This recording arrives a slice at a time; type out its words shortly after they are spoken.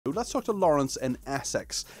Let's talk to Lawrence in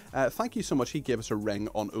Essex. Thank you so much. He gave us a ring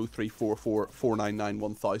on 0344 499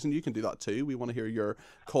 1000. You can do that too. We want to hear your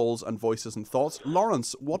calls and voices and thoughts.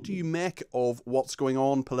 Lawrence, what do you make of what's going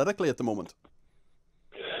on politically at the moment?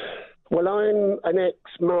 Well, I'm an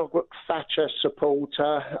ex-Margaret Thatcher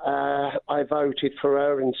supporter. I voted for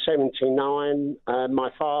her in '79.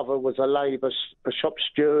 My father was a Labour shop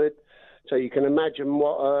steward, so you can imagine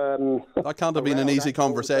what... that can't have been an easy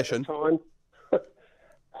conversation.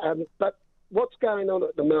 But what's going on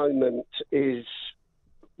at the moment is,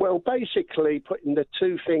 well, basically putting the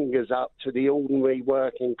two fingers up to the ordinary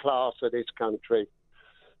working class of this country.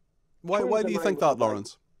 Why do you think that,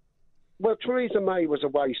 Lawrence? Well, Theresa May was a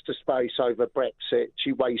waste of space over Brexit.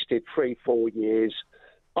 She wasted 3-4 years.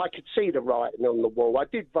 I could see the writing on the wall. I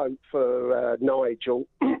did vote for Nigel,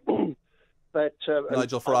 but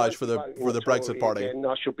Nigel Farage for the Brexit Party. Again.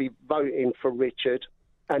 I shall be voting for Richard.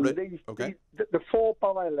 And the four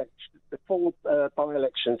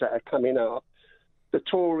by-elections that are coming up, the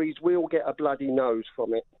Tories will get a bloody nose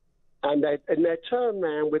from it. And they turn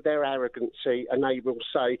round with their arrogancy and they will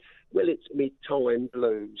say, well, it's mid-time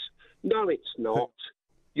blues. No, it's not.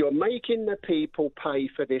 You're making the people pay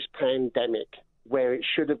for this pandemic where it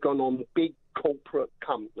should have gone on big corporate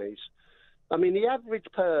companies. I mean, the average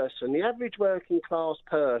person, the average working class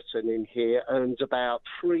person in here earns about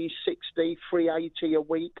 $360, $380 a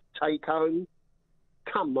week take home.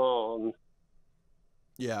 Come on.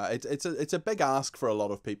 Yeah, it's a big ask for a lot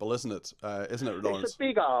of people, isn't it? Isn't it, Lawrence? It's a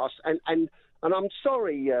big ask, and I'm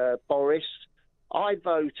sorry, Boris. I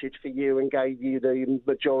voted for you and gave you the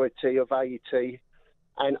majority of 80,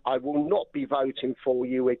 and I will not be voting for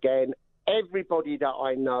you again. Everybody that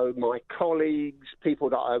I know, my colleagues, people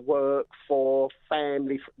that I work for,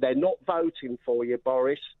 family, they're not voting for you,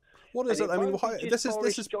 Boris. What is it? I mean, this is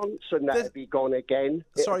Boris Johnson that'll be gone again.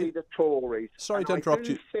 Sorry, it'll be the Tories. Sorry to interrupt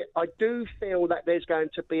you. I do feel that there's going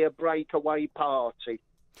to be a breakaway party.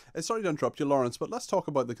 Sorry to interrupt you, Lawrence, but let's talk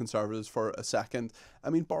about the Conservatives for a second. I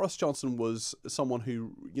mean, Boris Johnson was someone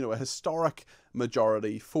who, a historic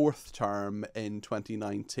majority, fourth term in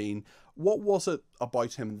 2019. What was it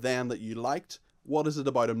about him then that you liked? What is it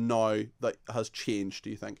about him now that has changed, do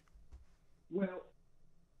you think? Well...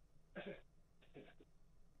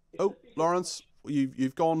 Oh, Lawrence,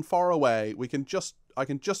 you've gone far away. I can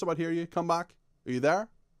just about hear you. Come back. Are you there?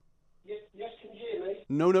 Yes, can you hear me?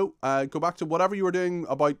 No. Go back to whatever you were doing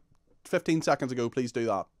about 15 seconds ago. Please do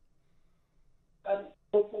that.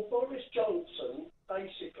 Well, Boris Johnson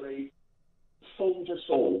basically fooled us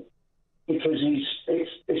all because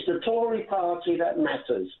it's the Tory party that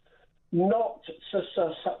matters, not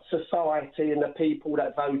society and the people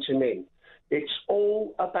that vote him in. It's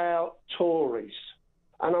all about Tories.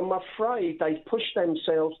 And I'm afraid they've pushed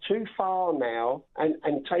themselves too far now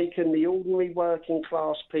and taken the ordinary working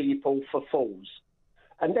class people for fools.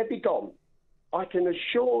 And they'll be gone. I can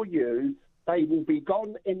assure you they will be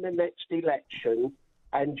gone in the next election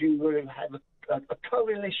and you will have a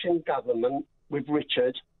coalition government with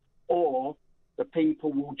Richard, or the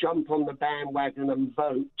people will jump on the bandwagon and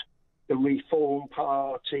vote the Reform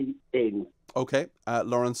Party in. Okay,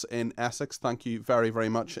 Lawrence in Essex, thank you very, very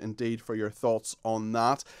much indeed for your thoughts on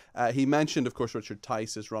that. He mentioned, of course, Richard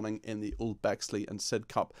Tice is running in the Old Bexley and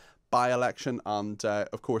Sidcup by-election, and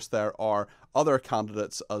of course there are other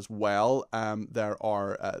candidates as well.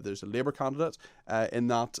 There's a Labour candidate in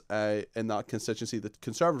that constituency. The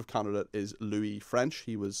Conservative candidate is Louis French.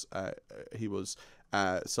 He was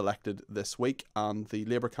selected this week, and the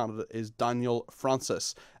Labour candidate is Daniel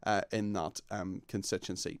Francis in that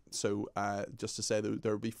constituency. So just to say,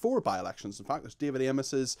 there will be 4 by-elections. In fact, there's David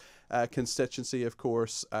Amos's constituency, of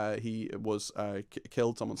course. He was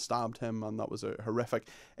killed, someone stabbed him, and that was a horrific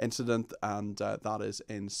incident, and that is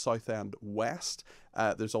in Southend West.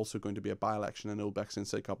 There's also going to be a by-election in Old Bexley and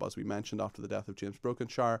Sidcup, as we mentioned, after the death of James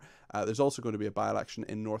Brokenshire. There's also going to be a by-election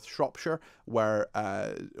in North Shropshire, where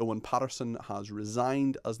Owen Paterson has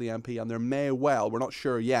resigned as the MP, and there may well, we're not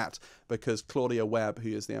sure yet, because Claudia Webb, who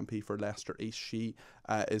is the MP for Leicester East, she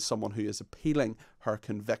is someone who is appealing her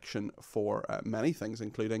conviction for many things,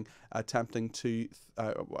 including attempting to,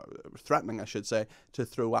 threatening, I should say, to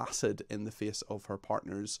throw acid in the face of her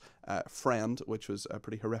partner's friend, which was a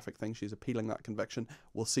pretty horrific thing. She's appealing that conviction.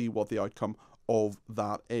 We'll see what the outcome of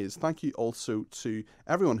that is. Thank you also to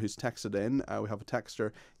everyone who's texted in. We have a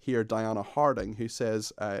texter here, Diana Harding, who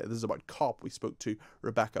says, this is about COP. We spoke to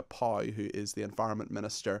Rebecca Pow, who is the Environment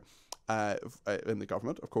Minister in the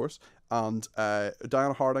government, of course. And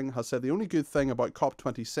Diana Harding has said the only good thing about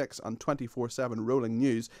COP26 and 24/7 rolling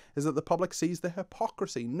news is that the public sees the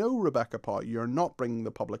hypocrisy. No, Rebecca Pow, you're not bringing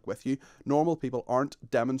the public with you. Normal people aren't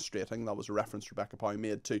demonstrating. That was a reference Rebecca Pow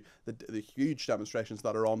made to the huge demonstrations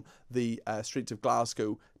that are on the streets of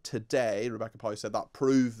Glasgow today. Rebecca Pow said that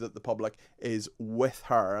proved that the public is with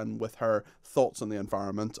her and with her thoughts on the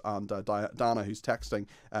environment. And Dana, who's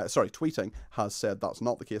tweeting, has said that's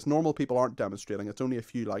not the case. Normal people aren't demonstrating. It's only a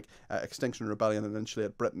few like Extinction Rebellion and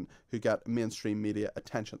Insulate Britain who get mainstream media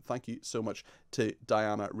attention. Thank you so much to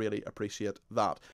Diana. Really appreciate that.